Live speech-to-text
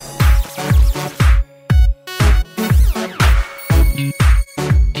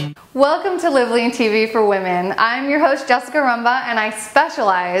Welcome to Live Lean TV for Women. I'm your host Jessica Rumba and I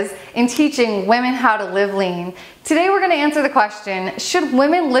specialize in teaching women how to live lean. Today we're going to answer the question, should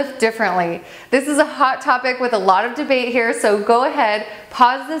women lift differently? This is a hot topic with a lot of debate here, so go ahead,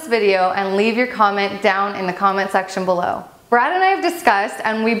 pause this video and leave your comment down in the comment section below. Brad and I have discussed,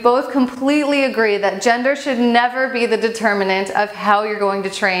 and we both completely agree, that gender should never be the determinant of how you're going to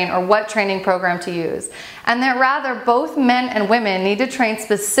train or what training program to use. And that rather both men and women need to train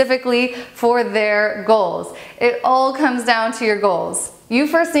specifically for their goals. It all comes down to your goals. You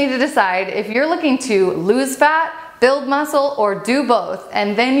first need to decide if you're looking to lose fat, build muscle, or do both,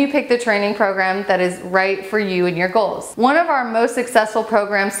 and then you pick the training program that is right for you and your goals. One of our most successful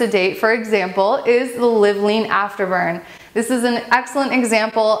programs to date, for example, is the Live Lean Afterburn. This is an excellent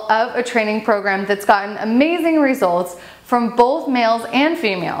example of a training program that's gotten amazing results from both males and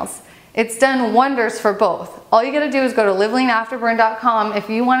females. It's done wonders for both. All you gotta do is go to liveleanafterburn.com if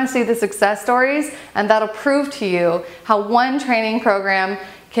you wanna see the success stories, and that'll prove to you how one training program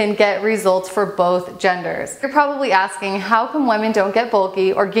can get results for both genders. You're probably asking, how come women don't get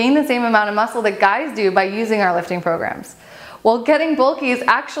bulky or gain the same amount of muscle that guys do by using our lifting programs? Well, getting bulky is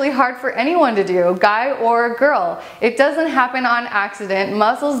actually hard for anyone to do, guy or girl. It doesn't happen on accident.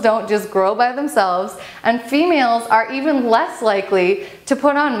 Muscles don't just grow by themselves, and females are even less likely to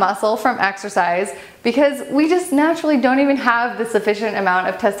put on muscle from exercise because we just naturally don't even have the sufficient amount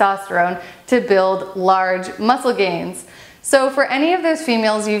of testosterone to build large muscle gains. So for any of those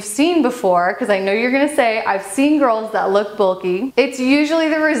females you've seen before, because I know you're gonna say, I've seen girls that look bulky, it's usually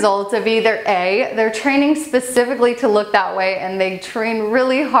the result of either A, they're training specifically to look that way and they train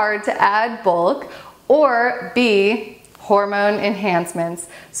really hard to add bulk, or B, hormone enhancements.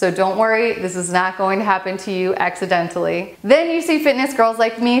 So don't worry, this is not going to happen to you accidentally. Then you see fitness girls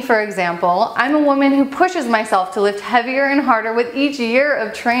like me, for example. I'm a woman who pushes myself to lift heavier and harder with each year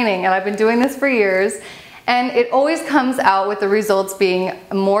of training, and I've been doing this for years. And it always comes out with the results being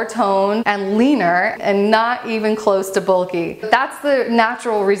more toned and leaner and not even close to bulky. That's the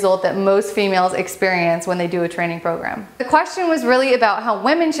natural result that most females experience when they do a training program. The question was really about how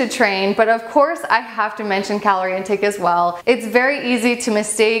women should train, but of course I have to mention calorie intake as well. It's very easy to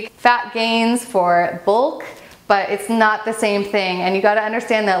mistake fat gains for bulk, but it's not the same thing, and you gotta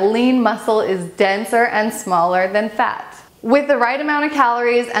understand that lean muscle is denser and smaller than fat. With the right amount of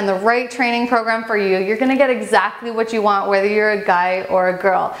calories and the right training program for you, you're gonna get exactly what you want, whether you're a guy or a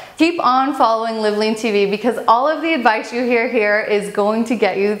girl. Keep on following Live Lean TV because all of the advice you hear here is going to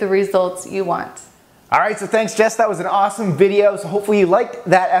get you the results you want. All right, so thanks, Jess. That was an awesome video. So hopefully you liked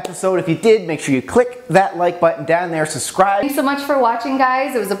that episode. If you did, make sure you click that like button down there, subscribe. Thanks so much for watching,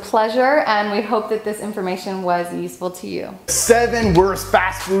 guys. It was a pleasure, and we hope that this information was useful to you. 7 worst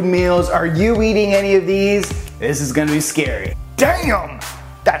fast food meals. Are you eating any of these? This is gonna be scary. Damn,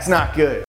 that's not good.